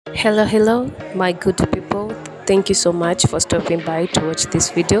Hello, my good people. Thank you so much for stopping by to watch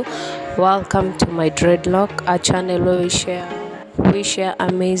this video. Welcome to my dreadlock, a channel where we share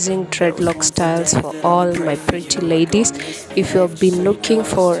amazing dreadlock styles for all my pretty ladies. If you've been looking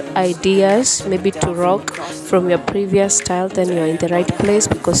for ideas maybe to rock from your previous style, then you're in the right place,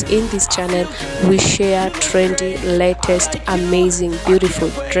 because in this channel we share trendy, latest, amazing, beautiful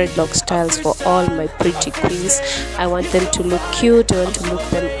dreadlock styles for all my pretty queens. I want them to look cute,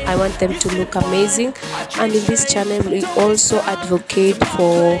 I want them to look amazing. And in this channel we also advocate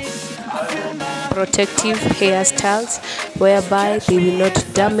for protective hairstyles, whereby they will not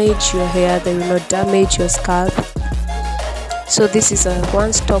damage your hair, they will not damage your scalp. So this is a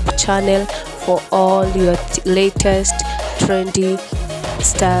one-stop channel for all your latest trendy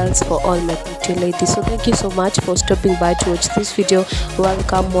styles for all my pretty ladies. So thank you so much for stopping by to watch this video.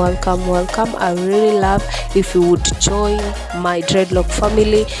 Welcome. I really love if you would join my dreadlock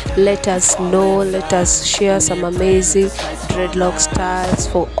family. Let us know, let us share some amazing dreadlock styles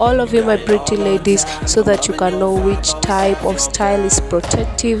for all of you my pretty ladies, so that you can know which type of style is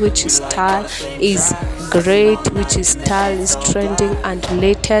protective, which style is great, which style is trending and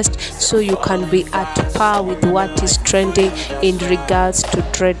latest, so you can be at par with what is trending in regards to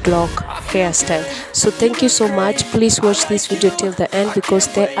dreadlock hairstyle. So thank you so much. Please watch this video till the end, because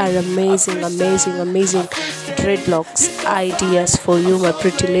there are amazing dreadlocks ideas for you my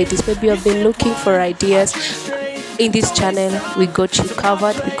pretty ladies. Maybe you've been looking for ideas. In this channel we got you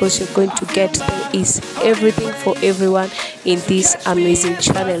covered, because you're going to get there is everything for everyone in this amazing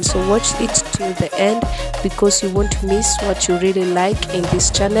channel. So watch it till the end, because you won't miss what you really like in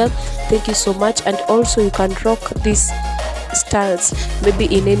this channel. Thank you so much. And also you can rock these styles maybe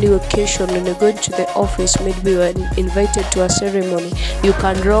in any occasion. When you're going to the office, maybe you're invited to a ceremony, you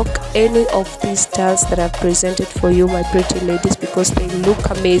can rock any of these styles that I've presented for you my pretty ladies, because they look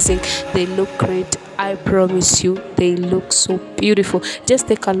amazing, they look great. I promise you, they look so beautiful. Just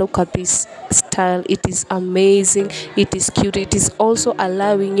take a look at this style. It is amazing, it is cute. It is also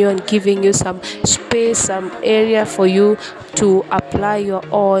allowing you and giving you some space, some area for you to apply your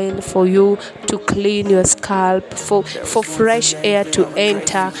oil, for you to clean your scalp, for fresh air to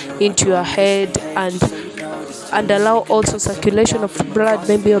enter into your head, and allow also circulation of blood.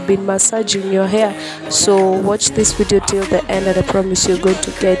 Maybe you've been massaging your hair. So watch this video till the end, and I promise you're going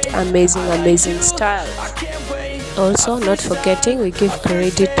to get amazing style. Also, not forgetting, we give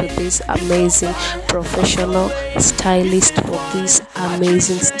credit to this amazing professional stylist for these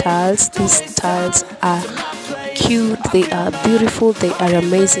amazing styles. These styles are cute, they are beautiful, they are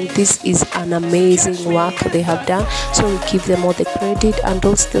amazing. This is an amazing work they have done, so we give them all the credit. And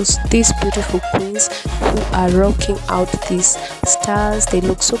also these beautiful queens who are rocking out these styles, they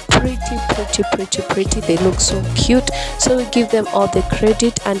look so pretty, they look so cute, so we give them all the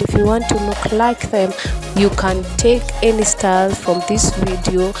credit. And if you want to look like them, you can take any style from this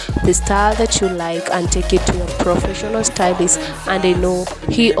video, the style that you like, and take it to your professional stylist, and they know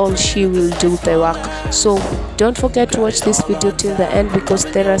he or she will do the work. So don't forget to watch this video till the end, because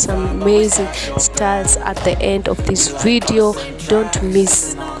there are some amazing styles at the end of this video. Don't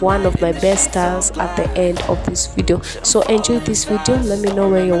miss one of my best styles at the end of this video. So enjoy this video. Let me know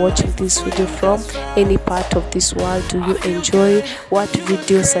where you're watching this video from, any part of this world do you enjoy, what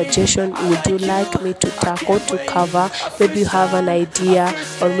video suggestion would you like me to tackle, to cover. Maybe you have an idea,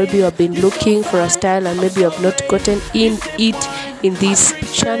 or maybe you have been looking for a style and maybe you have not gotten in it in this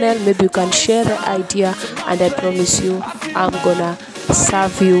channel. Maybe you can share the idea, and I promise you, I'm gonna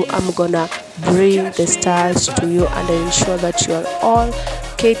serve you, I'm gonna bring the styles to you, and I ensure that you are all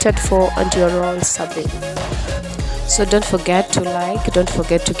catered for and you're all serving. So don't forget to like, don't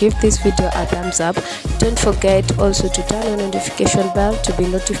forget to give this video a thumbs up, don't forget also to turn on notification bell to be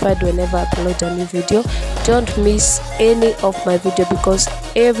notified whenever I upload a new video. Don't miss any of my video, because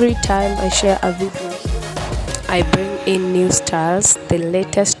every time I share a video I bring in new styles, the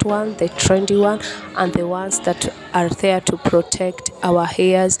latest one, the trendy one, and the ones that are there to protect our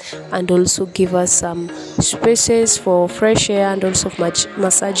hairs and also give us some spaces for fresh air, and also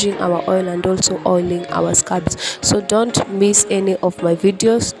massaging our oil and also oiling our scalps. So don't miss any of my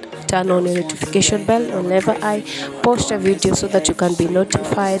videos. Turn on your notification bell whenever I post a video, so that you can be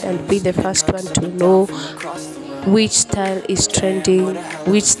notified and be the first one to know which style is trending,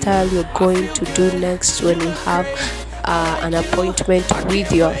 which style you're going to do next when you have an appointment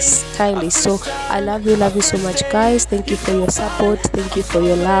with your stylist. So I love you so much, guys. Thank you for your support, thank you for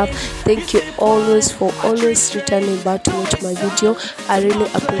your love, thank you always for always returning back to watch my video. I really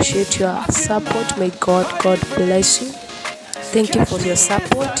appreciate your support. May God bless you. Thank you for your support.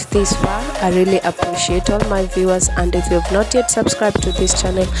 support this far. I really appreciate all my viewers, and if you have not yet subscribed to this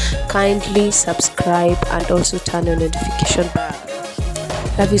channel, kindly subscribe and also turn on notification bell.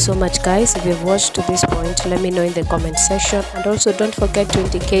 Love you so much, guys. If you've watched to this point, let me know in the comment section, and also don't forget to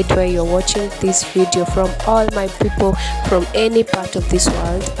indicate where you're watching this video from. All my people from any part of this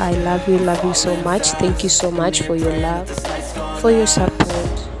world, I love you so much. Thank you so much for your love, for your support.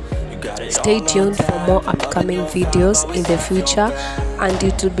 Stay tuned for more upcoming videos in the future, and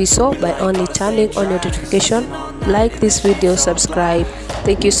it will be so by only turning on notification, like this video, subscribe.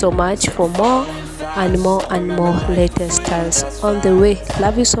 Thank you so much. For more and more and more latest styles on the way.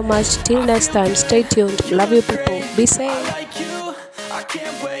 Love you so much. Till next time, stay tuned. Love you people. Be safe. I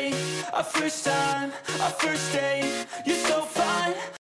can't wait. A first time, a first date. You're so fine.